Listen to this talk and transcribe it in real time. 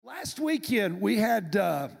last weekend we had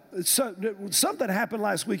something happened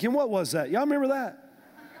last weekend. What was that? Y'all remember that?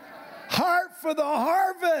 Heart for the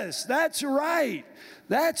Harvest. That's right.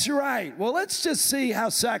 That's right. Well, let's just see how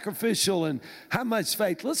sacrificial and how much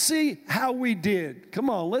faith. Let's see how we did.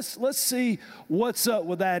 Come on, let's see what's up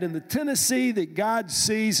with that in the Tennessee that God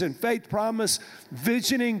sees and Faith Promise,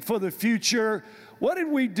 visioning for the future. What did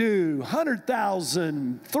we do?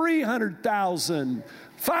 100,000, 300,000,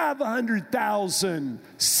 500,000,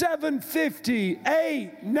 750,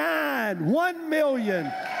 8, 9, 1 million,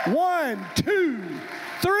 1, 2,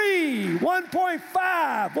 3,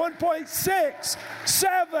 1.5, 1.6,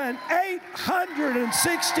 7,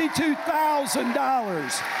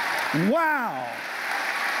 $862,000. Wow.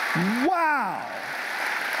 Wow.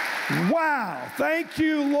 Wow. Thank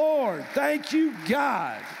you, Lord. Thank you,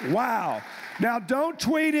 God. Wow. Now, don't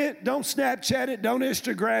tweet it, don't Snapchat it, don't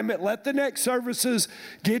Instagram it. Let the next services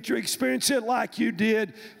get to experience it like you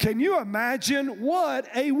did. Can you imagine what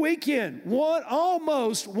a weekend?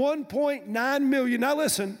 Almost 1.9 million. Now,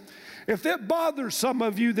 listen, if it bothers some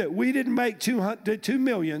of you that we didn't make 2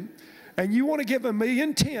 million and you want to give $1.1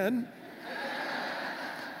 million,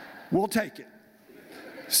 we'll take it.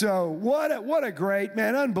 So what a great,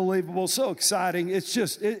 man, unbelievable, so exciting. It's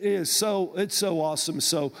so awesome.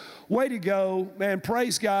 So way to go, man,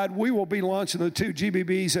 praise God. We will be launching the 2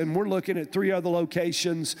 GBBs, and we're looking at 3 other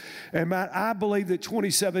locations. And man, I believe that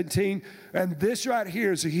 2017, and this right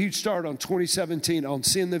here is a huge start on 2017 on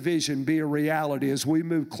seeing the vision be a reality as we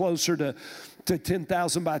move closer to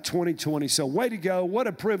 10,000 by 2020. So way to go. What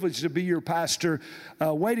a privilege to be your pastor.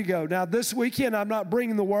 Way to go. Now, this weekend, I'm not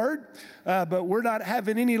bringing the word, but we're not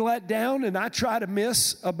having any letdown, and I try to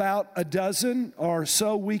miss about a dozen or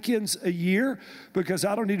so weekends a year because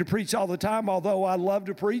I don't need to preach all the time, although I love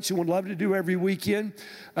to preach and would love to do every weekend.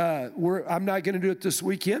 I'm not going to do it this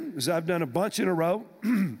weekend because I've done a bunch in a row.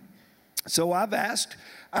 So I've asked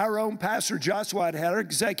our own pastor, Josh Whitehead, our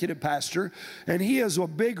executive pastor, and he is a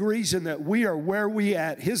big reason that we are where we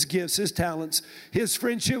at, his gifts, his talents, his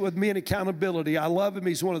friendship with me and accountability. I love him.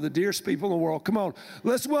 He's one of the dearest people in the world. Come on,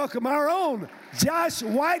 let's welcome our own Josh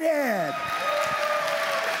Whitehead.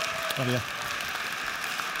 Love you.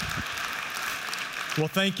 Well,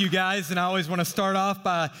 thank you, guys, and I always want to start off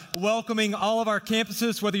by welcoming all of our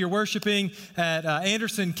campuses, whether you're worshiping at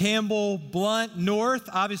Anderson, Campbell, Blunt, North,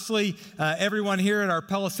 obviously everyone here at our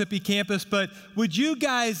Pellissippi campus, but would you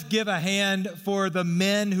guys give a hand for the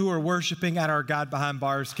men who are worshiping at our God Behind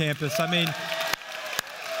Bars campus? I mean,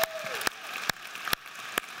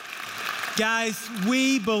 guys,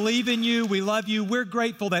 we believe in you. We love you. We're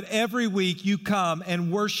grateful that every week you come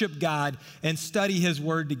and worship God and study His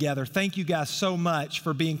Word together. Thank you guys so much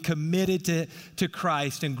for being committed to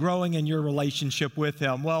Christ and growing in your relationship with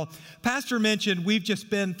Him. Well, Pastor mentioned we've just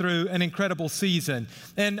been through an incredible season.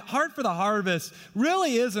 And Heart for the Harvest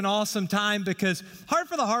really is an awesome time because Heart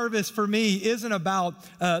for the Harvest for me isn't about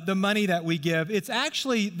the money that we give. It's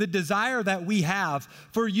actually the desire that we have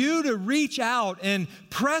for you to reach out and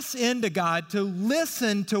press into God, to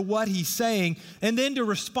listen to what He's saying, and then to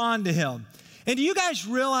respond to Him. And do you guys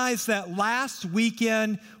realize that last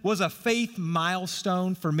weekend was a faith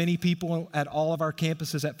milestone for many people at all of our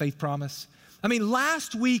campuses at Faith Promise? I mean,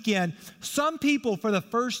 last weekend, some people for the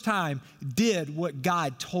first time did what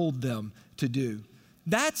God told them to do.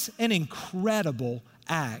 That's an incredible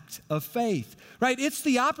act of faith, right? It's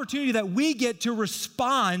the opportunity that we get to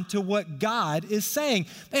respond to what God is saying.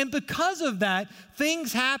 And because of that,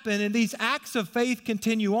 things happen and these acts of faith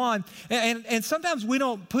continue on. And sometimes we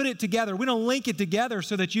don't put it together. We don't link it together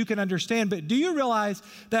so that you can understand. But do you realize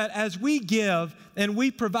that as we give and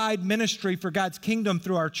we provide ministry for God's kingdom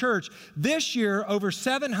through our church, this year over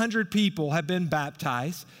 700 people have been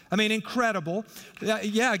baptized. I mean, incredible.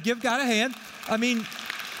 Yeah, give God a hand. I mean,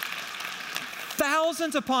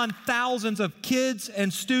 thousands upon thousands of kids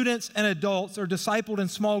and students and adults are discipled in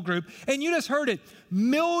small group. And you just heard it.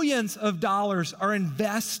 Millions of dollars are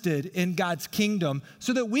invested in God's kingdom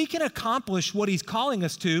so that we can accomplish what He's calling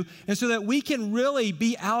us to and so that we can really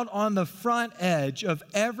be out on the front edge of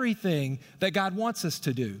everything that God wants us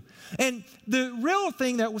to do. And the real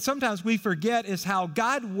thing that sometimes we forget is how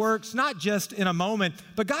God works, not just in a moment,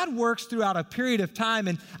 but God works throughout a period of time.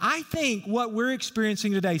 And I think what we're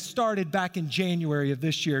experiencing today started back in January of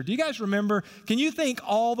this year. Do you guys remember? Can you think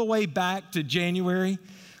all the way back to January?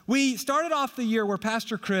 We started off the year where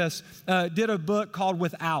Pastor Chris did a book called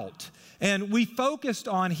Without. And we focused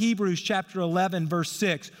on Hebrews chapter 11, verse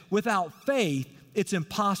 6. Without faith, it's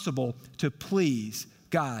impossible to please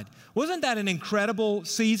God. Wasn't that an incredible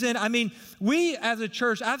season? I mean, we as a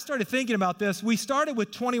church, I've started thinking about this. We started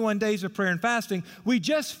with 21 days of prayer and fasting. We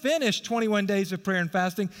just finished 21 days of prayer and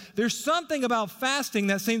fasting. There's something about fasting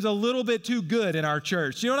that seems a little bit too good in our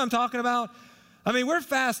church. You know what I'm talking about? I mean, we're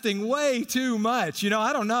fasting way too much.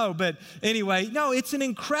 I don't know. But anyway, no, it's an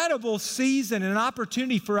incredible season and an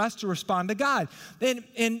opportunity for us to respond to God.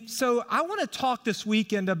 And so I want to talk this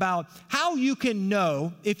weekend about how you can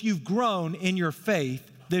know if you've grown in your faith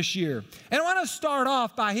this year. And I want to start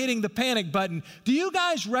off by hitting the panic button. Do you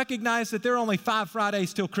guys recognize that there are only 5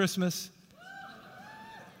 Fridays till Christmas?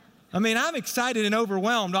 I mean, I'm excited and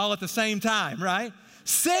overwhelmed all at the same time, right?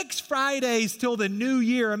 6 Fridays till the new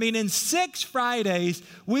year. I mean, in 6 Fridays,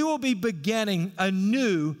 we will be beginning a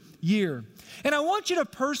new year. And I want you to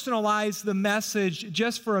personalize the message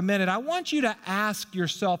just for a minute. I want you to ask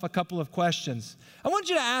yourself a couple of questions. I want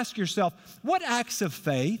you to ask yourself, what acts of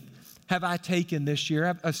faith have I taken this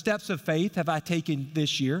year? Steps of faith have I taken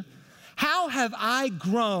this year? How have I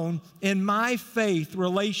grown in my faith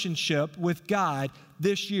relationship with God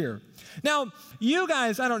this year? Now, you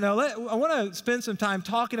guys, I don't know, I want to spend some time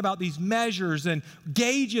talking about these measures and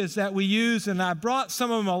gauges that we use, and I brought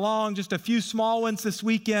some of them along, just a few small ones this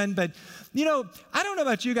weekend, but I don't know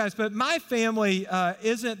about you guys, but my family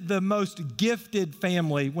isn't the most gifted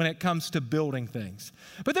family when it comes to building things.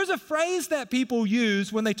 But there's a phrase that people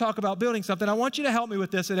use when they talk about building something. I want you to help me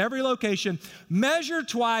with this at every location. Measure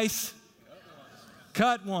twice,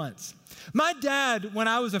 cut once. My dad, when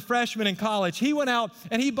I was a freshman in college, he went out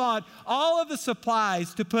and he bought all of the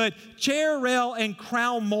supplies to put chair rail and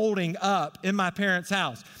crown molding up in my parents'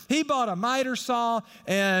 house. He bought a miter saw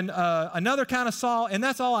and another kind of saw, and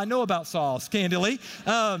that's all I know about saws, candidly.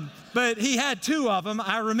 But he had 2 of them.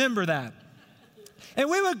 I remember that. And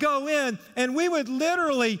we would go in and we would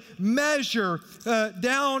literally measure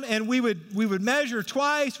down, and we would measure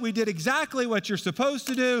twice. We did exactly what you're supposed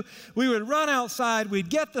to do. We would run outside. We'd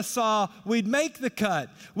get the saw. We'd make the cut.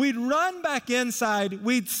 We'd run back inside.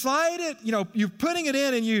 We'd slide it. You're putting it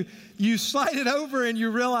in and you slide it over and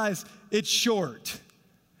you realize it's short.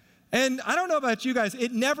 And I don't know about you guys,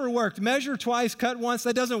 it never worked. Measure twice, cut once,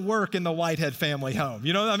 that doesn't work in the Whitehead family home.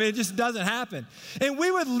 It just doesn't happen. And we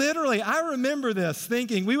would literally, I remember this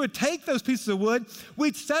thinking, we would take those pieces of wood,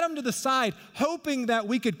 we'd set them to the side, hoping that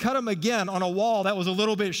we could cut them again on a wall that was a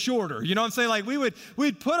little bit shorter. You know what I'm saying? Like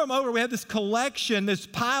we'd put them over, we had this collection, this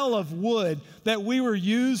pile of wood that we were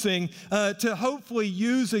using to hopefully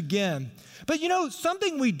use again. But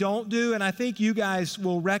something we don't do, and I think you guys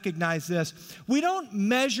will recognize this, we don't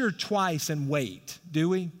measure twice and wait, do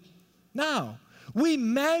we? No. We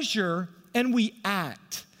measure and we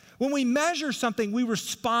act. When we measure something, we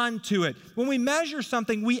respond to it. When we measure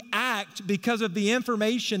something, we act because of the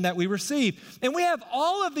information that we receive. And we have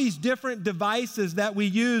all of these different devices that we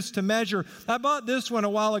use to measure. I bought this one a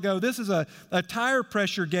while ago. This is a tire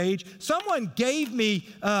pressure gauge. Someone gave me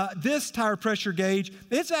this tire pressure gauge.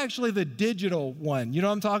 It's actually the digital one. You know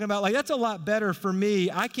what I'm talking about? Like, that's a lot better for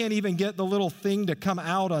me. I can't even get the little thing to come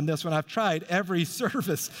out on this one. I've tried every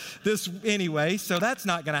service anyway, so that's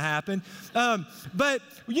not going to happen. But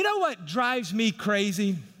you know what drives me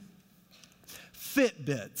crazy?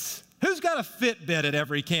 Fitbits. Who's got a Fitbit at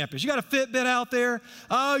every campus? You got a Fitbit out there?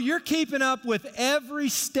 Oh, you're keeping up with every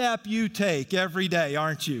step you take every day,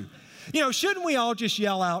 aren't you? Shouldn't we all just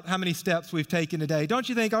yell out how many steps we've taken today? Don't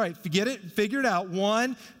you think, all right, forget it, figure it out.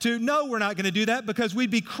 1, 2, no, we're not going to do that because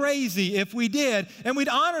we'd be crazy if we did. And we'd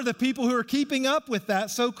honor the people who are keeping up with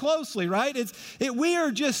that so closely, right? We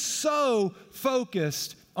are just so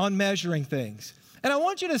focused on measuring things. And I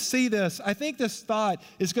want you to see this. I think this thought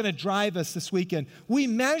is going to drive us this weekend. We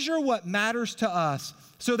measure what matters to us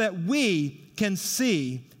so that we can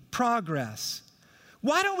see progress.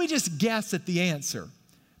 Why don't we just guess at the answer?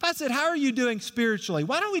 If I said, how are you doing spiritually?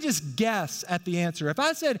 Why don't we just guess at the answer? If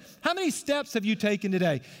I said, how many steps have you taken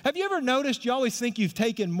today? Have you ever noticed you always think you've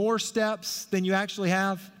taken more steps than you actually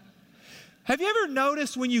have? Have you ever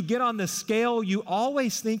noticed when you get on the scale, you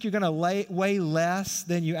always think you're going to weigh less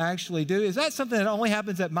than you actually do? Is that something that only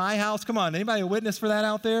happens at my house? Come on, anybody a witness for that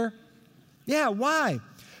out there? Yeah, why?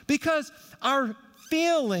 Because our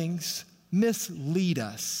feelings mislead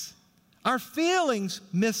us. Our feelings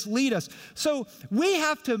mislead us. So we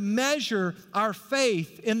have to measure our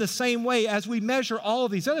faith in the same way as we measure all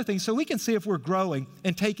of these other things so we can see if we're growing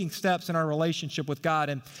and taking steps in our relationship with God.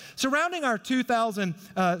 And surrounding our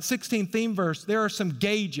 2016 theme verse, there are some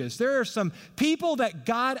gauges. There are some people that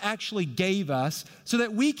God actually gave us so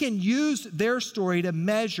that we can use their story to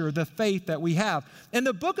measure the faith that we have. And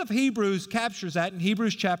the book of Hebrews captures that in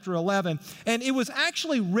Hebrews chapter 11. And it was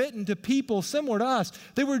actually written to people similar to us.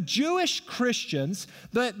 They were Jewish Jewish Christians,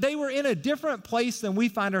 they were in a different place than we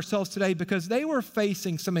find ourselves today because they were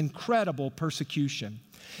facing some incredible persecution.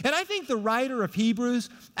 And I think the writer of Hebrews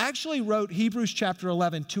actually wrote Hebrews chapter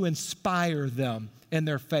 11 to inspire them in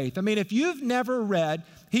their faith. I mean, if you've never read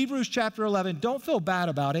Hebrews chapter 11, don't feel bad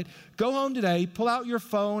about it. Go home today, pull out your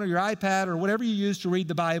phone or your iPad or whatever you use to read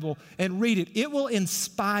the Bible and read it. It will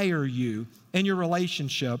inspire you in your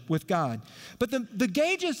relationship with God. But the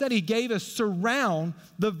gauges that he gave us surround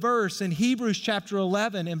the verse in Hebrews chapter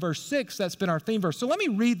 11 and verse 6. That's been our theme verse. So let me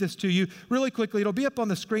read this to you really quickly. It'll be up on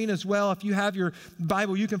the screen as well. If you have your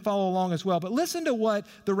Bible, you can follow along as well. But listen to what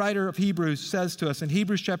the writer of Hebrews says to us in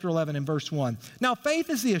Hebrews chapter 11 and verse 1. Now, faith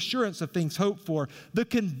is the assurance of things hoped for, the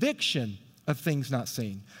conviction of things not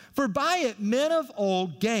seen. For by it men of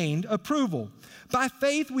old gained approval. By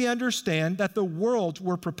faith we understand that the worlds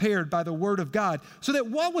were prepared by the word of God, so that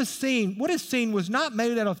what is seen was not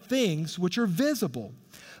made out of things which are visible.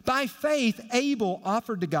 By faith Abel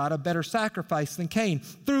offered to God a better sacrifice than Cain,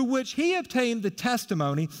 through which he obtained the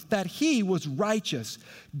testimony that he was righteous,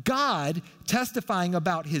 God testifying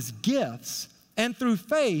about his gifts, and through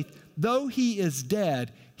faith, though he is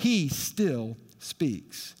dead, he still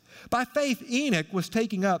speaks. By faith Enoch was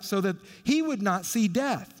taken up so that he would not see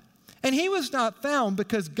death. And he was not found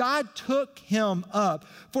because God took him up.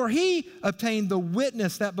 For he obtained the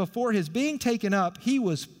witness that before his being taken up, he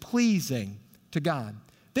was pleasing to God.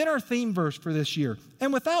 Then our theme verse for this year.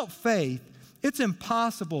 And without faith, it's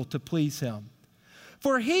impossible to please him.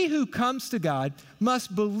 For he who comes to God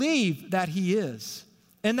must believe that he is,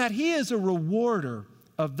 and that he is a rewarder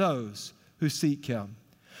of those who seek him.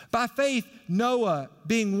 By faith, Noah,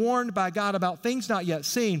 being warned by God about things not yet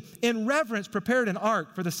seen, in reverence prepared an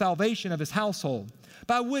ark for the salvation of his household,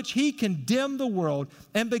 by which he condemned the world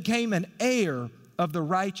and became an heir of the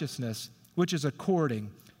righteousness which is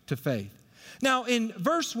according to faith. Now, in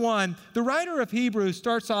verse 1, the writer of Hebrews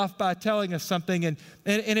starts off by telling us something, and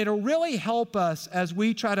it'll really help us as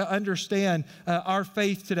we try to understand our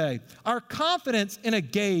faith today. Our confidence in a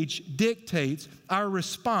gauge dictates our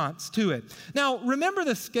response to it. Now, remember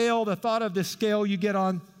the scale, the thought of this scale you get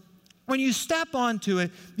on? When you step onto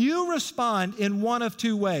it, you respond in one of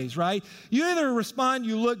two ways, right? You either respond,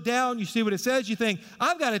 you look down, you see what it says, you think,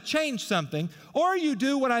 I've got to change something, or you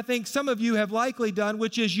do what I think some of you have likely done,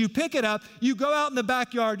 which is you pick it up, you go out in the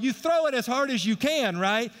backyard, you throw it as hard as you can,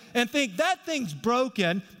 right? And think, that thing's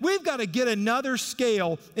broken. We've got to get another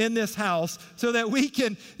scale in this house so that we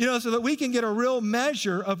can, get a real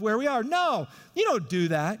measure of where we are. No, you don't do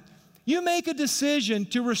that. You make a decision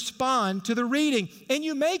to respond to the reading, and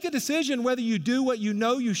you make a decision whether you do what you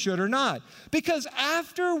know you should or not. Because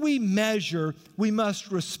after we measure, we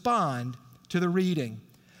must respond to the reading.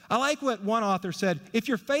 I like what one author said, if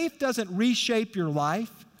your faith doesn't reshape your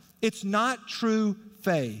life, it's not true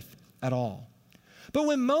faith at all. But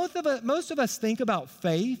when most of us think about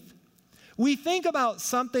faith, we think about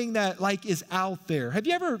something that is out there. Have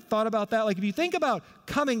you ever thought about that? If you think about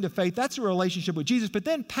coming to faith, that's a relationship with Jesus. But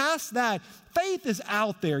then past that, faith is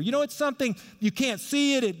out there. It's something you can't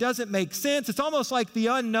see it. It doesn't make sense. It's almost like the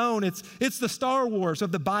unknown. It's the Star Wars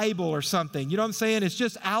of the Bible or something. You know what I'm saying? It's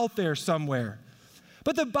just out there somewhere.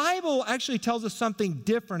 But the Bible actually tells us something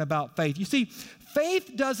different about faith. You see,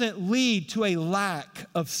 faith doesn't lead to a lack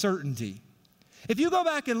of certainty. If you go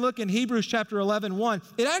back and look in Hebrews chapter 11:1,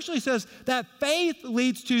 it actually says that faith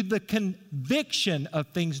leads to the conviction of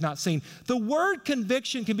things not seen. The word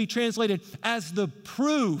conviction can be translated as the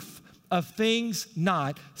proof of things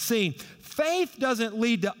not seen. Faith doesn't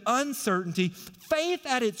lead to uncertainty. Faith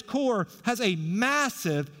at its core has a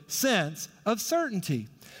massive sense of certainty.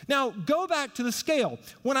 Now, go back to the scale.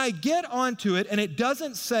 When I get onto it and it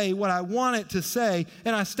doesn't say what I want it to say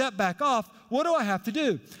and I step back off, what do I have to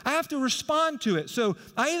do? I have to respond to it. So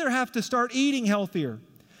I either have to start eating healthier.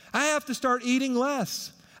 I have to start eating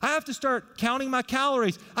less. I have to start counting my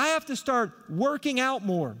calories. I have to start working out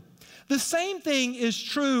more. The same thing is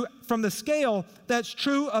true from the scale that's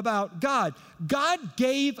true about God. God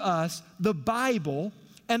gave us the Bible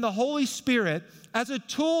and the Holy Spirit as a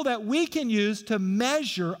tool that we can use to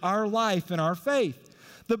measure our life and our faith.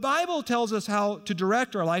 The Bible tells us how to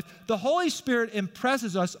direct our life. The Holy Spirit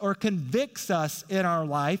impresses us or convicts us in our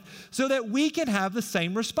life so that we can have the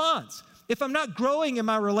same response. If I'm not growing in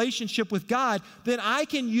my relationship with God, then I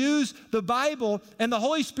can use the Bible and the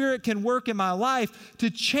Holy Spirit can work in my life to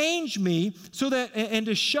change me and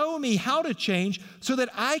to show me how to change so that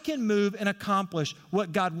I can move and accomplish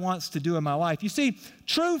what God wants to do in my life. You see,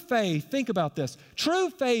 true faith, think about this. True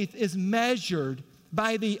faith is measured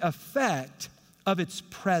by the effect of its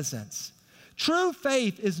presence. True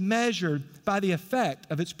faith is measured by the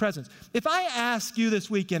effect of its presence. If I ask you this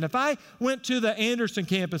weekend, if I went to the Anderson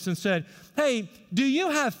campus and said, hey, do you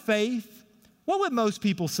have faith? What would most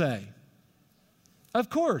people say? Of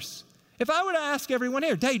course. If I were to ask everyone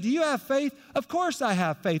here, hey, do you have faith? Of course I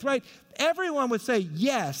have faith, right? Everyone would say,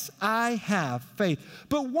 yes, I have faith.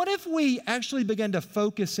 But what if we actually begin to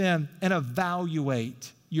focus in and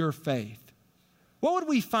evaluate your faith? What would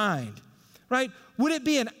we find, right? Would it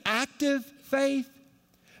be an active faith?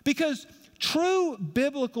 Because true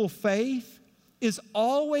biblical faith is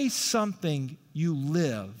always something you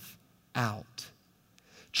live out.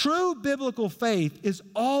 True biblical faith is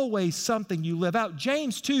always something you live out.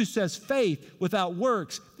 James 2 says faith without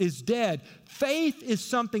works is dead. Faith is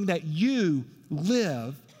something that you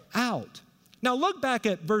live out. Now look back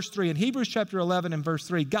at verse 3 in Hebrews chapter 11 and verse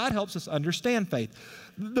 3. God helps us understand faith.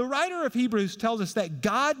 The writer of Hebrews tells us that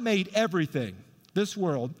God made everything, this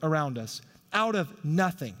world around us, out of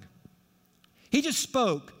nothing. He just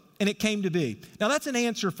spoke and it came to be. Now that's an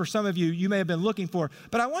answer for some of you may have been looking for,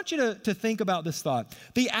 but I want you to think about this thought.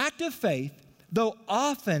 The act of faith, though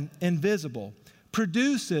often invisible,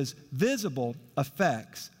 produces visible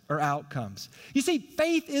effects or outcomes. You see,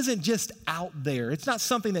 faith isn't just out there. It's not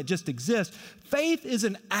something that just exists. Faith is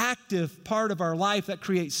an active part of our life that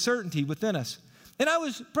creates certainty within us. And I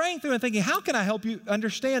was praying through and thinking, how can I help you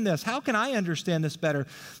understand this? How can I understand this better?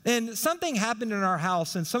 And something happened in our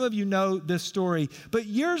house, and some of you know this story. But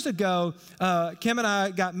years ago, Kim and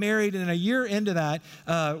I got married, and a year into that,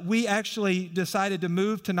 we actually decided to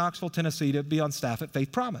move to Knoxville, Tennessee to be on staff at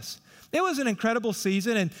Faith Promise. It was an incredible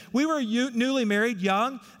season, and we were newly married,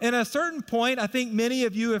 young. And at a certain point, I think many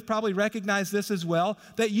of you have probably recognized this as well,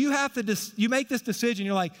 that you have to you make this decision.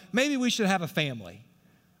 You're like, maybe we should have a family.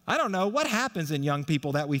 I don't know what happens in young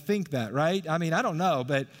people that we think that, right? I mean, I don't know,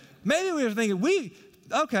 but maybe we were thinking,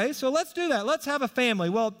 okay, so let's do that. Let's have a family.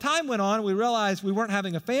 Well, time went on. We realized we weren't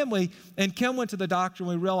having a family, and Kim went to the doctor, and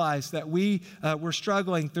we realized that we were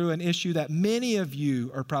struggling through an issue that many of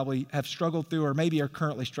you are probably have struggled through or maybe are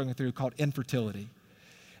currently struggling through called infertility.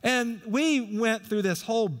 And we went through this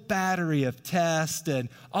whole battery of tests and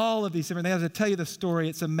all of these different things. I tell you the story.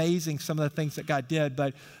 It's amazing some of the things that God did,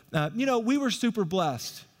 but, we were super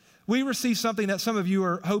blessed. We received something that some of you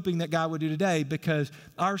are hoping that God would do today because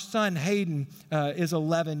our son Hayden is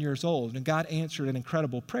 11 years old, and God answered an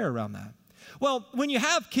incredible prayer around that. Well, when you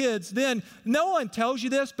have kids, then no one tells you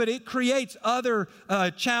this, but it creates other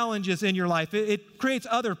challenges in your life. It creates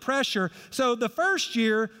other pressure. So the first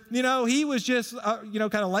year, he was just,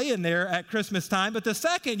 kind of laying there at Christmas time. But the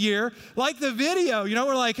second year, like the video,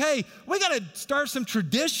 we're like, hey, we got to start some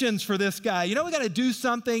traditions for this guy. We got to do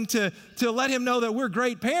something to let him know that we're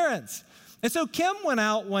great parents. And so Kim went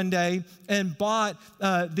out one day and bought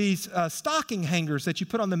these stocking hangers that you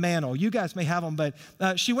put on the mantle. You guys may have them, but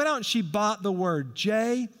she went out and she bought the word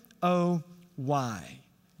Joy,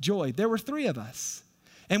 joy. There were 3 of us.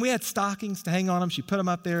 And we had stockings to hang on them. She put them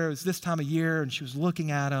up there. It was this time of year, and she was looking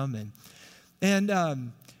at them. And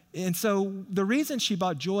so the reason she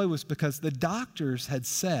bought joy was because the doctors had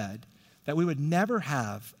said that we would never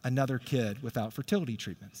have another kid without fertility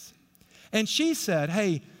treatments. And she said,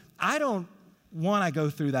 hey, I don't want to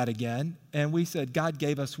go through that again. And we said, God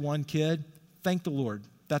gave us one kid. Thank the Lord.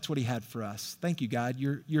 That's what he had for us. Thank you, God.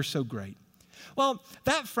 You're so great. Well,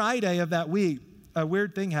 that Friday of that week, a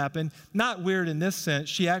weird thing happened. Not weird in this sense.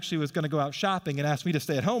 She actually was going to go out shopping and asked me to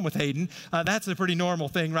stay at home with Hayden. That's a pretty normal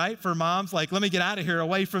thing, right? For moms, like, let me get out of here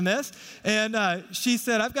away from this. And she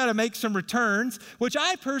said, I've got to make some returns, which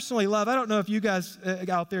I personally love. I don't know if you guys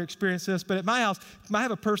out there experience this, but at my house, I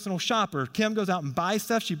have a personal shopper. Kim goes out and buys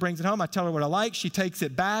stuff. She brings it home. I tell her what I like. She takes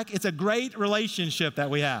it back. It's a great relationship that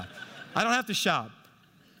we have. I don't have to shop.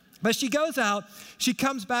 But she goes out. She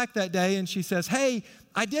comes back that day, and she says, hey,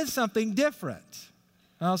 I did something different.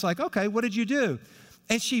 And I was like, okay, what did you do?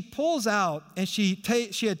 And she pulls out, and she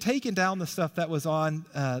had taken down the stuff that was on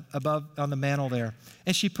above on the mantle there,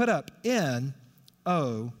 and she put up N-O-E-L,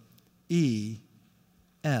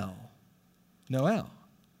 Noel.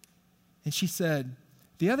 And she said,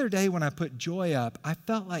 the other day when I put joy up, I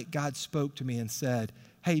felt like God spoke to me and said,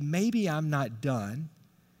 hey, maybe I'm not done,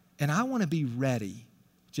 and I want to be ready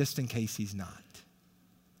just in case he's not.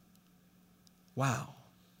 Wow.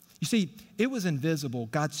 You see, it was invisible.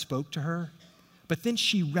 God spoke to her, but then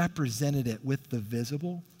she represented it with the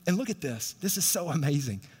visible. And look at this. This is so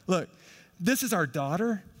amazing. Look, this is our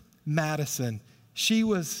daughter, Madison. She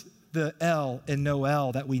was the L in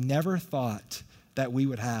Noel that we never thought that we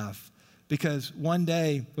would have, because one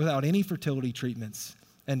day, without any fertility treatments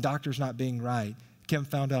and doctors not being right, Kim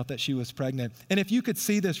found out that she was pregnant. And if you could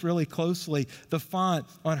see this really closely, the font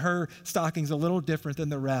on her stocking's a little different than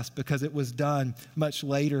the rest because it was done much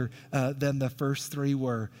later than the first three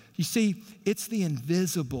were. You see, it's the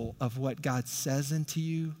invisible of what God says into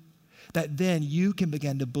you that then you can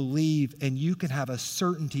begin to believe and you can have a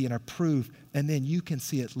certainty and a proof, and then you can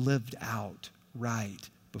see it lived out right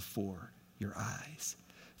before your eyes.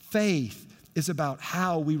 Faith is about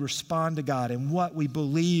how we respond to God and what we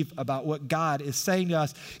believe about what God is saying to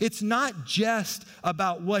us. It's not just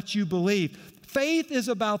about what you believe. Faith is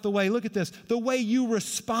about the way, look at this, the way you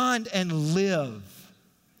respond and live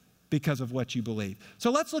because of what you believe.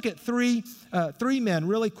 So let's look at three men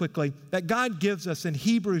really quickly that God gives us in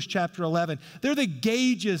Hebrews chapter 11. They're the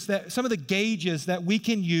gauges some of the gauges that we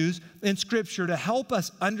can use in Scripture to help us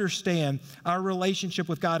understand our relationship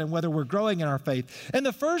with God and whether we're growing in our faith. And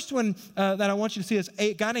the first one that I want you to see is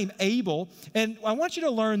a guy named Abel. And I want you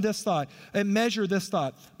to learn this thought and measure this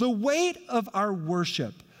thought. The weight of our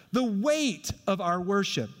worship. The weight of our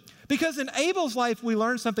worship. Because in Abel's life, we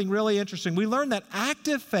learned something really interesting. We learned that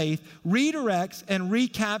active faith redirects and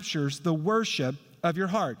recaptures the worship of your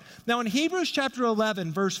heart. Now, in Hebrews chapter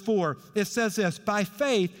 11, verse 4, it says this, by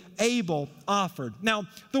faith, Abel offered. Now,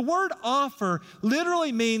 the word offer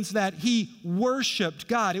literally means that he worshiped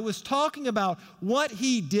God. It was talking about what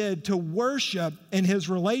he did to worship in his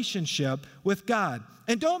relationship with God.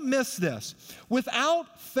 And don't miss this.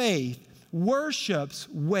 Without faith, worship's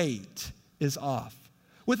weight is off.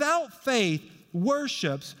 Without faith,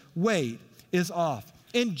 worship's weight is off.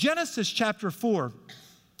 In Genesis chapter 4,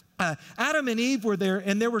 Adam and Eve were there,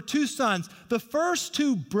 and there were two sons, the first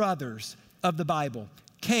two brothers of the Bible,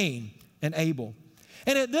 Cain and Abel.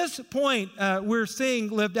 And at this point, we're seeing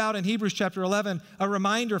lived out in Hebrews chapter 11, a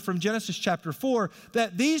reminder from Genesis chapter 4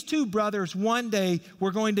 that these two brothers one day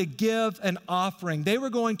were going to give an offering. They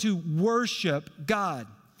were going to worship God.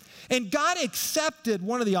 And God accepted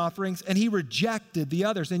one of the offerings and he rejected the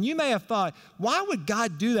others. And you may have thought, why would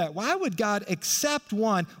God do that? Why would God accept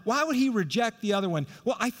one? Why would he reject the other one?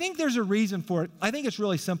 Well, I think there's a reason for it. I think it's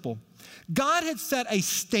really simple. God had set a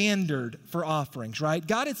standard for offerings, right?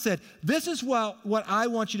 God had said, this is what I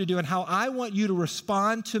want you to do and how I want you to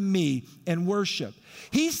respond to me in worship.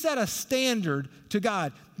 He set a standard to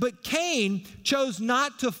God. But Cain chose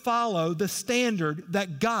not to follow the standard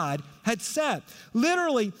that God had set.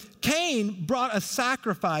 Literally, Cain brought a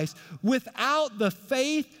sacrifice without the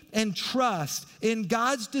faith and trust in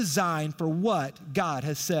God's design for what God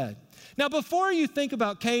has said. Now, before you think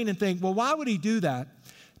about Cain and think, well, why would he do that?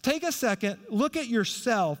 Take a second, look at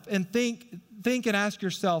yourself and think and ask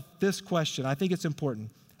yourself this question. I think it's important.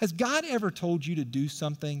 Has God ever told you to do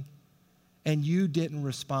something and you didn't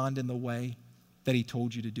respond in the way that he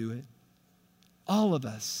told you to do it? All of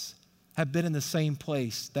us have been in the same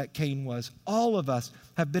place that Cain was. All of us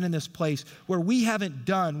have been in this place where we haven't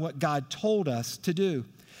done what God told us to do.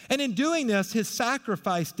 And in doing this, his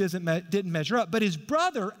sacrifice didn't measure up, but his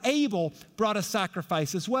brother Abel brought a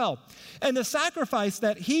sacrifice as well. And the sacrifice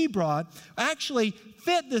that he brought actually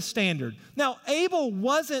fit the standard. Now, Abel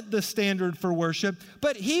wasn't the standard for worship,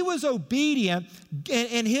 but he was obedient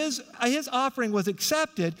and his offering was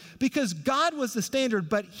accepted because God was the standard,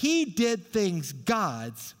 but he did things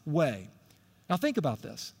God's way. Now, think about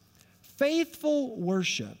this. Faithful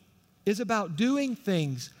worship is about doing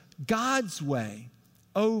things God's way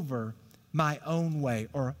over my own way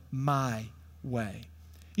or my way.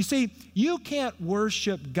 You see, you can't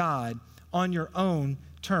worship God on your own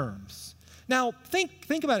terms. Now,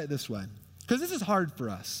 think about it this way, because this is hard for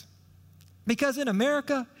us. Because in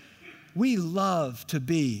America, we love to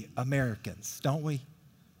be Americans, don't we?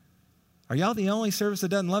 Are y'all the only service that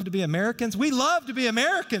doesn't love to be Americans? We love to be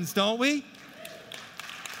Americans, don't we?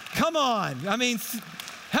 Come on. I mean,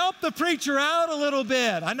 help the preacher out a little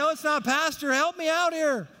bit. I know it's not pastor. Help me out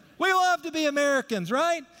here. We love to be Americans,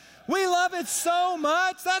 right? We love it so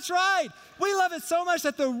much. That's right. We love it so much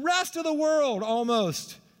that the rest of the world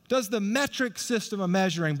almost does the metric system of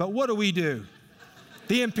measuring. But what do?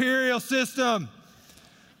 The imperial system.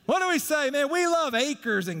 What do we say? Man, we love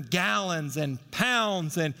acres and gallons and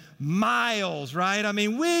pounds and miles, right? I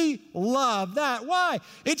mean, we love that. Why?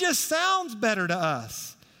 It just sounds better to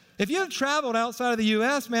us. If you have traveled outside of the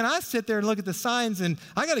U.S., man, I sit there and look at the signs and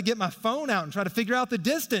I got to get my phone out and try to figure out the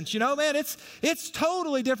distance. You know, man, it's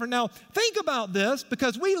totally different. Now, think about this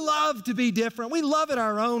because we love to be different. We love it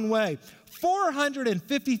our own way.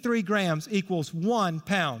 453 grams equals 1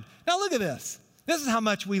 pound. Now, look at this. This is how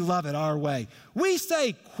much we love it our way. We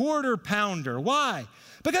say quarter pounder. Why?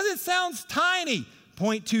 Because it sounds tiny,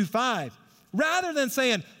 0.25. Rather than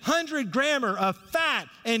saying 100 grams of fat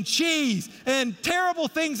and cheese and terrible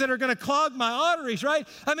things that are going to clog my arteries, right?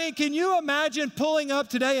 I mean, can you imagine pulling up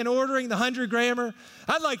today and ordering the 100 grammer?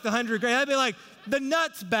 I'd like the 100 gram. I'd be like, the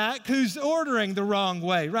nuts back who's ordering the wrong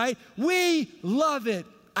way, right? We love it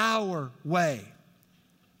our way.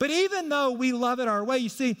 But even though we love it our way, you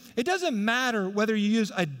see, it doesn't matter whether you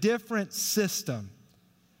use a different system.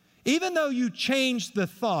 Even though you change the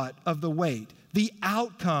thought of the weight, the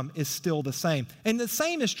outcome is still the same. And the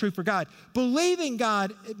same is true for God. Believing in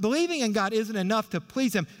God isn't enough to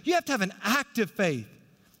please Him. You have to have an active faith,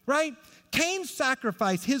 right? Cain's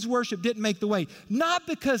sacrifice, his worship didn't make the weight, not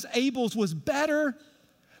because Abel's was better,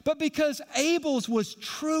 but because Abel's was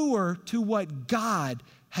truer to what God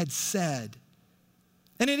had said.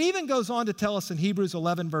 And it even goes on to tell us in Hebrews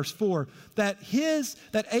 11, verse 4, that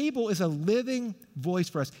Abel is a living voice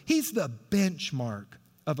for us. He's the benchmark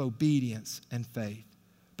of obedience and faith,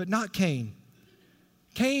 but not Cain.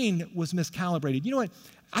 Cain was miscalibrated. You know what?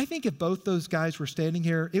 I think if both those guys were standing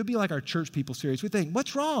here, it would be like our church people series. We think,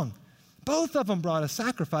 what's wrong? Both of them brought a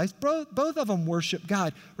sacrifice. Both of them worshiped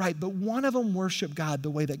God, right? But one of them worshiped God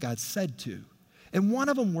the way that God said to. And one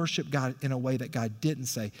of them worshiped God in a way that God didn't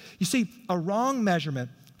say. You see, a wrong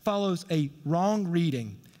measurement follows a wrong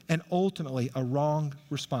reading and ultimately a wrong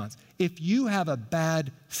response. If you have a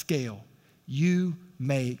bad scale, you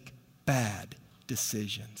make bad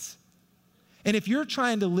decisions. And if you're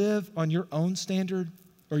trying to live on your own standard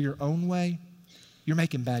or your own way, you're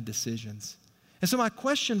making bad decisions. And so my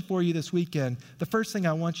question for you this weekend, the first thing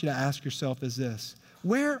I want you to ask yourself is this: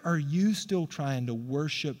 where are you still trying to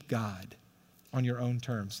worship God on your own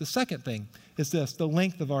terms? The second thing is this: the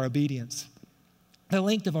length of our obedience. The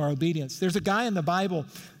length of our obedience. There's a guy in the Bible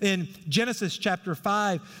in Genesis chapter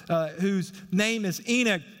 5 whose name is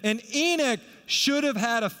Enoch. And Enoch should have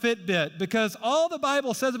had a Fitbit because all the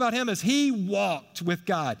Bible says about him is he walked with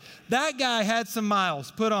God. That guy had some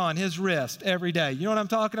miles put on his wrist every day. You know what I'm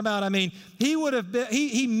talking about? I mean,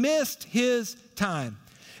 he missed his time.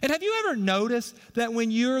 And have you ever noticed that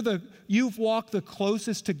when you've walked the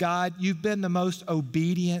closest to God, you've been the most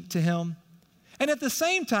obedient to Him? And at the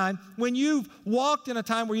same time, when you've walked in a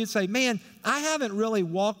time where you'd say, man, I haven't really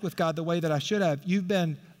walked with God the way that I should have, you've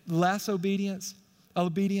been less obedient.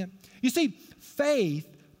 You see, faith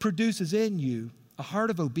produces in you a heart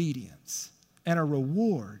of obedience and a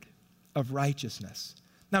reward of righteousness.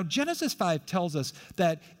 Now, Genesis 5 tells us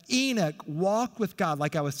that Enoch walked with God,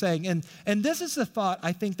 like I was saying, and this is the thought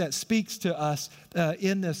I think that speaks to us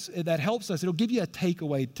in this, that helps us. It'll give you a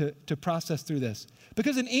takeaway to process through this.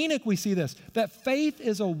 Because in Enoch we see this, that faith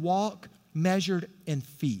is a walk measured in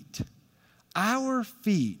feet. Our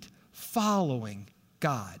feet following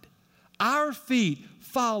God. Our feet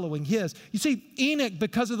following His. You see, Enoch,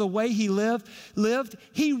 because of the way he lived,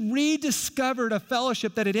 he rediscovered a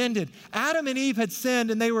fellowship that had ended. Adam and Eve had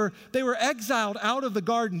sinned and they were exiled out of the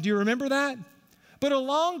garden. Do you remember that? But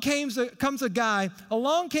along came a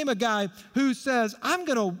guy who says, I'm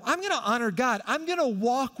gonna honor God. I'm gonna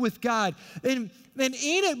walk with God. And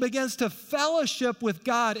Enoch begins to fellowship with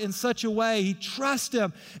God in such a way. He trusts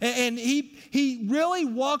Him. And he really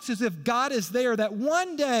walks as if God is there, that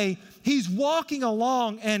one day he's walking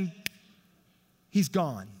along and he's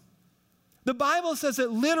gone. The Bible says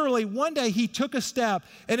that literally one day he took a step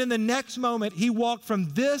and in the next moment he walked from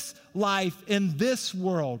this life in this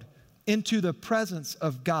world into the presence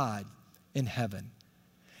of God in heaven.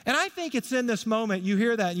 And I think it's in this moment you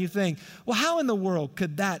hear that and you think, well, how in the world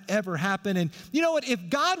could that ever happen? And you know what? If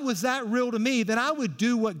God was that real to me, then I would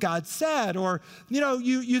do what God said. Or,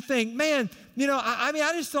 you think, man,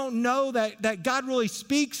 I just don't know that God really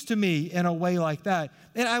speaks to me in a way like that.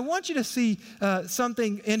 And I want you to see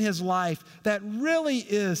something in his life that really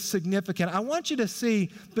is significant. I want you to see,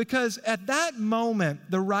 because at that moment,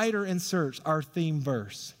 the writer inserts our theme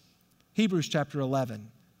verse, Hebrews chapter 11,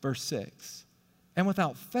 verse 6. And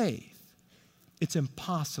without faith, it's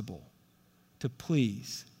impossible to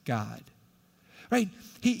please God. Right?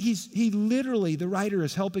 He literally, the writer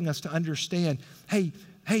is helping us to understand, hey,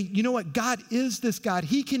 you know what? God is this God.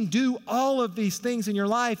 He can do all of these things in your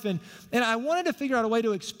life. And I wanted to figure out a way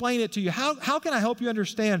to explain it to you. How can I help you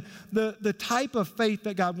understand the type of faith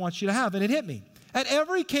that God wants you to have? And it hit me. At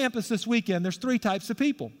every campus this weekend, there's 3 types of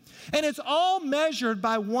people. And it's all measured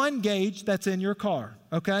by one gauge that's in your car,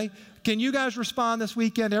 okay? Can you guys respond this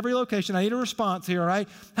weekend? Every location, I need a response here, all right?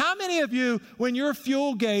 How many of you, when your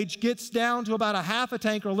fuel gauge gets down to about a half a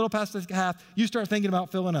tank or a little past a half, you start thinking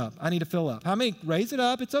about filling up? I need to fill up. How many? Raise it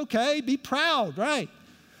up. It's okay. Be proud, right?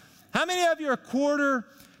 How many of you are quarter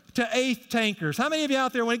to eighth tankers? How many of you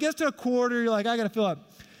out there, when it gets to a quarter, you're like, I got to fill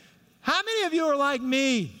up? How many of you are like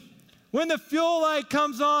me? When the fuel light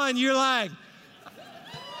comes on, you're like,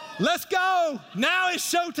 let's go. Now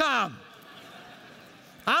it's showtime.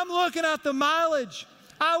 I'm looking at the mileage.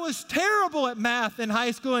 I was terrible at math in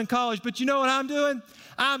high school and college, but you know what I'm doing?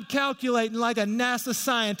 I'm calculating like a NASA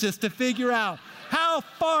scientist to figure out how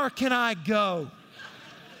far can I go.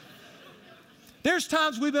 There's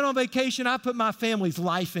times we've been on vacation, I put my family's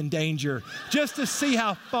life in danger just to see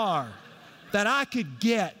how far that I could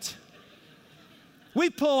get. We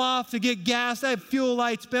pull off to get gas. That fuel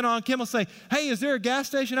light's been on. Kim will say, hey, is there a gas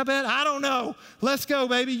station up ahead? I don't know. Let's go,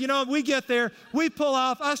 baby. You know, we get there. We pull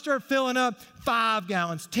off. I start filling up 5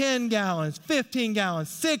 gallons, 10 gallons, 15 gallons,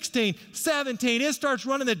 16, 17. It starts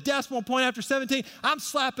running the decimal point after 17. I'm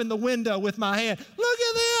slapping the window with my hand. Look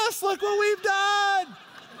at this. Look what we've done.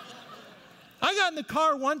 I got in the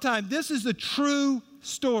car one time. This is a true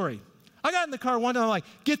story. I got in the car one time, I'm like,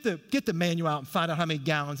 get the manual out and find out how many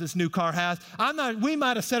gallons this new car has. We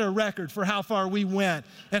might have set a record for how far we went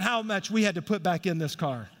and how much we had to put back in this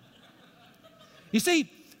car. You see,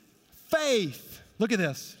 faith, look at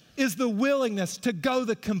this, is the willingness to go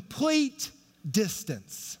the complete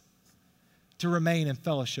distance to remain in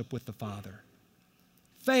fellowship with the Father.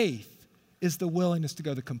 Faith is the willingness to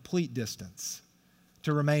go the complete distance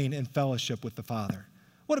to remain in fellowship with the Father.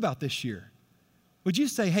 What about this year? Would you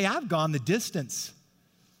say, hey, I've gone the distance.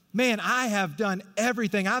 Man, I have done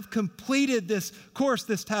everything. I've completed this course,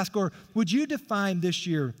 this task. Or would you define this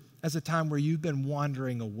year as a time where you've been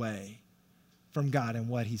wandering away from God and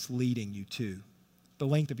what He's leading you to? The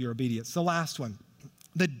length of your obedience. The last one,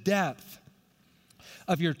 the depth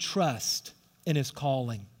of your trust in His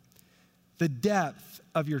calling. The depth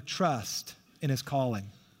of your trust in His calling.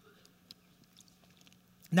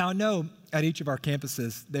 Now, I know at each of our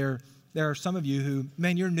campuses, there are some of you who,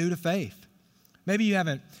 man, you're new to faith. Maybe you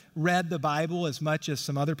haven't read the Bible as much as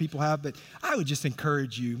some other people have, but I would just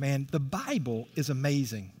encourage you, man, the Bible is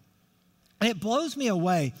amazing. And it blows me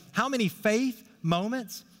away how many faith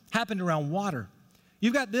moments happened around water.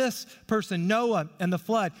 You've got this person, Noah and the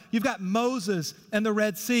flood. You've got Moses and the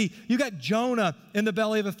Red Sea. You've got Jonah in the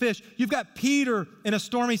belly of a fish. You've got Peter in a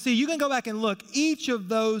stormy sea. You can go back and look each of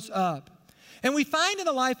those up. And we find in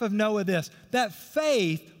the life of Noah this, that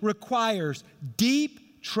faith requires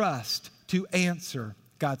deep trust to answer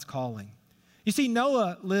God's calling. You see,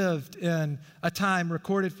 Noah lived in a time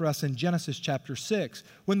recorded for us in Genesis chapter 6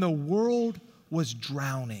 when the world was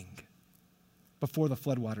drowning before the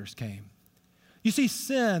floodwaters came. You see,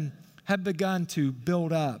 sin had begun to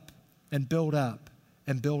build up and build up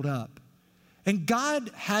and build up. And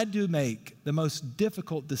God had to make the most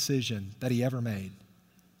difficult decision that He ever made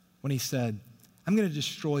when He said, I'm going to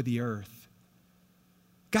destroy the earth.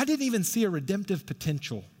 God didn't even see a redemptive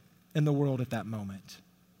potential in the world at that moment.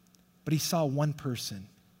 But He saw one person,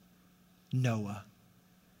 Noah.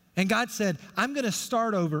 And God said, I'm going to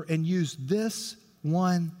start over and use this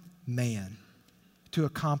one man to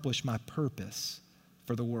accomplish my purpose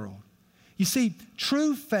for the world. You see,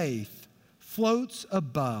 true faith floats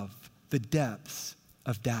above the depths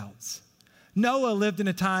of doubts. Noah lived in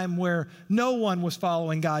a time where no one was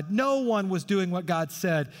following God. No one was doing what God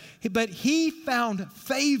said. But he found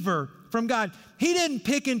favor from God. He didn't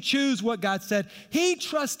pick and choose what God said. He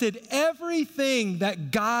trusted everything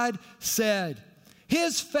that God said.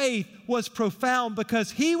 His faith was profound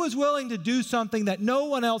because he was willing to do something that no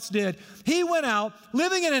one else did. He went out,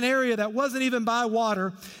 living in an area that wasn't even by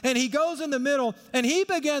water, and he goes in the middle, and he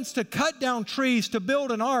begins to cut down trees to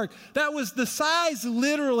build an ark that was the size,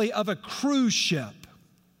 literally, of a cruise ship.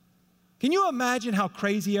 Can you imagine how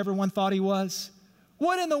crazy everyone thought he was?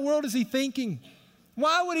 What in the world is he thinking?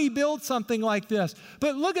 Why would he build something like this?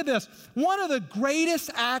 But look at this. One of the greatest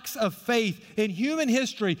acts of faith in human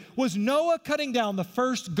history was Noah cutting down the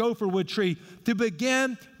first gopher wood tree to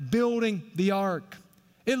begin building the ark.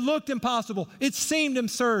 It looked impossible. It seemed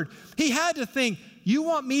absurd. He had to think, you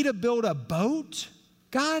want me to build a boat,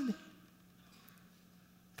 God?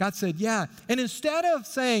 God said, yeah. And instead of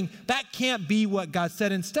saying, that can't be what God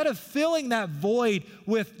said, instead of filling that void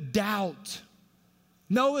with doubt,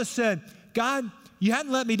 Noah said, God, you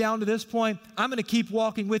hadn't let me down to this point. I'm going to keep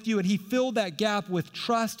walking with you. And he filled that gap with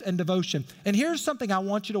trust and devotion. And here's something I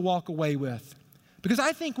want you to walk away with, because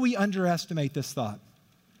I think we underestimate this thought.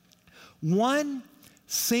 One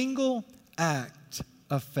single act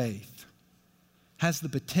of faith has the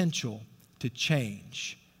potential to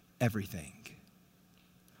change everything.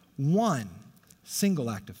 One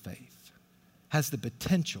single act of faith has the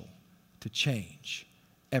potential to change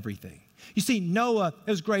everything. You see, Noah, it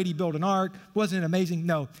was great. He built an ark. Wasn't it amazing?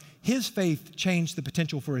 No. His faith changed the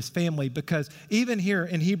potential for his family, because even here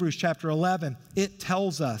in Hebrews chapter 11, it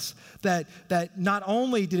tells us that not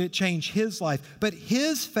only did it change his life, but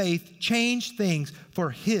his faith changed things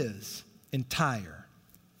for his entire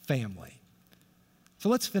family. So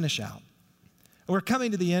let's finish out. We're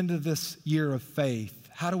coming to the end of this year of faith.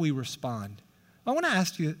 How do we respond? I want to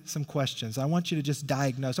ask you some questions. I want you to just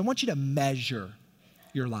diagnose. I want you to measure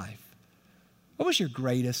your life. What was your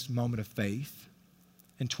greatest moment of faith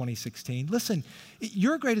in 2016? Listen,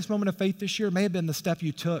 your greatest moment of faith this year may have been the step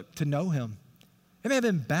you took to know him. It may have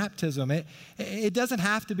been baptism. It doesn't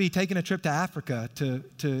have to be taking a trip to Africa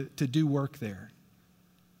to do work there.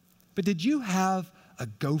 But did you have a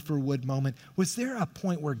Gopherwood moment? Was there a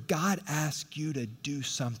point where God asked you to do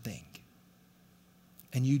something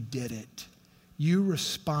and you did it? You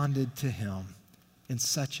responded to him in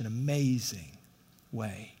such an amazing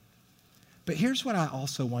way. But here's what I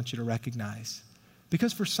also want you to recognize.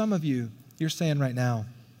 Because for some of you, you're saying right now,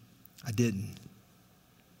 I didn't.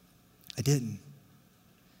 And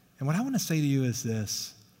what I want to say to you is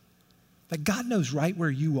this, that God knows right where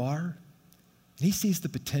you are, and he sees the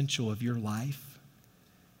potential of your life.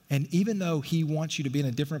 And even though he wants you to be in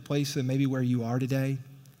a different place than maybe where you are today,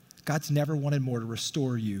 God's never wanted more to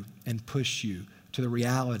restore you and push you to the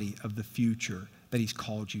reality of the future that he's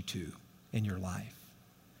called you to in your life.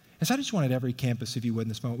 And so I just wanted every campus, if you would, in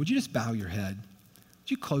this moment, would you just bow your head?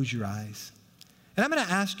 Would you close your eyes? And I'm going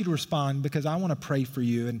to ask you to respond, because I want to pray for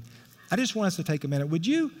you. And I just want us to take a minute. Would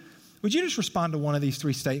you just respond to one of these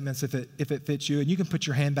three statements if it fits you? And you can put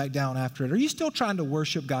your hand back down after it. Are you still trying to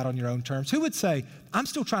worship God on your own terms? Who would say, I'm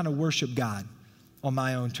still trying to worship God on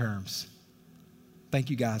my own terms? Thank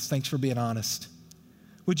you, guys. Thanks for being honest.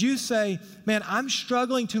 Would you say, man, I'm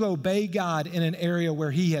struggling to obey God in an area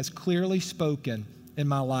where he has clearly spoken in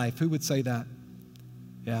my life? Who would say that?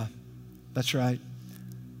 Yeah, that's right.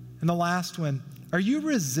 And the last one, are you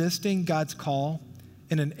resisting God's call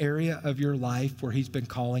in an area of your life where he's been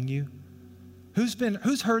calling you?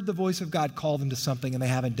 Who's heard the voice of God call them to something and they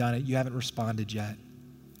haven't done it? You haven't responded yet.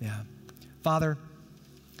 Yeah. Father,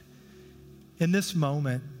 in this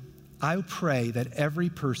moment, I pray that every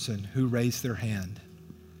person who raised their hand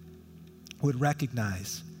would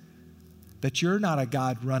recognize that you're not a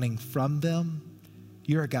God running from them,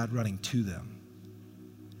 you're a God running to them.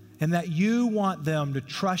 And that you want them to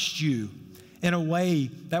trust you in a way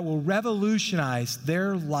that will revolutionize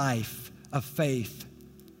their life of faith.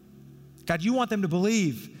 God, you want them to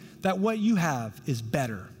believe that what you have is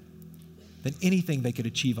better than anything they could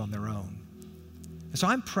achieve on their own. And so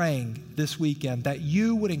I'm praying this weekend that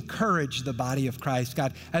you would encourage the body of Christ.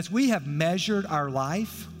 God, as we have measured our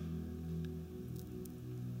life,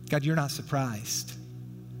 God, you're not surprised.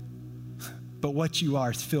 But what you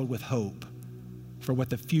are is filled with hope for what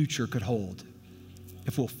the future could hold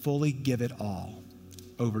if we'll fully give it all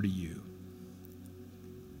over to you.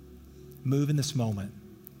 Move in this moment.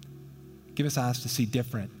 Give us eyes to see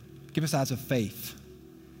different. Give us eyes of faith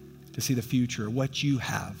to see the future, what you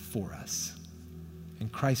have for us. In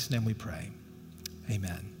Christ's name we pray.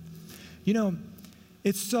 Amen. You know,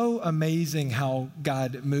 it's so amazing how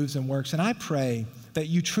God moves and works. And I pray that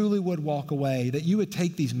you truly would walk away, that you would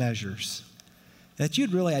take these measures, that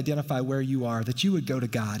you'd really identify where you are, that you would go to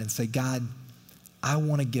God and say, God, I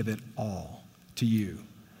want to give it all to you.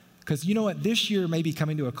 Because you know what? This year may be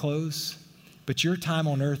coming to a close, but your time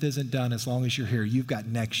on earth isn't done as long as you're here. You've got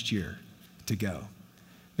next year to go.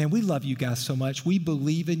 Man, we love you guys so much. We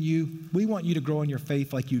believe in you. We want you to grow in your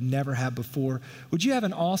faith like you never have before. Would you have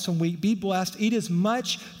an awesome week? Be blessed. Eat as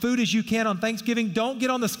much food as you can on Thanksgiving. Don't get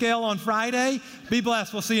on the scale on Friday. Be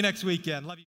blessed. We'll see you next weekend. Love you.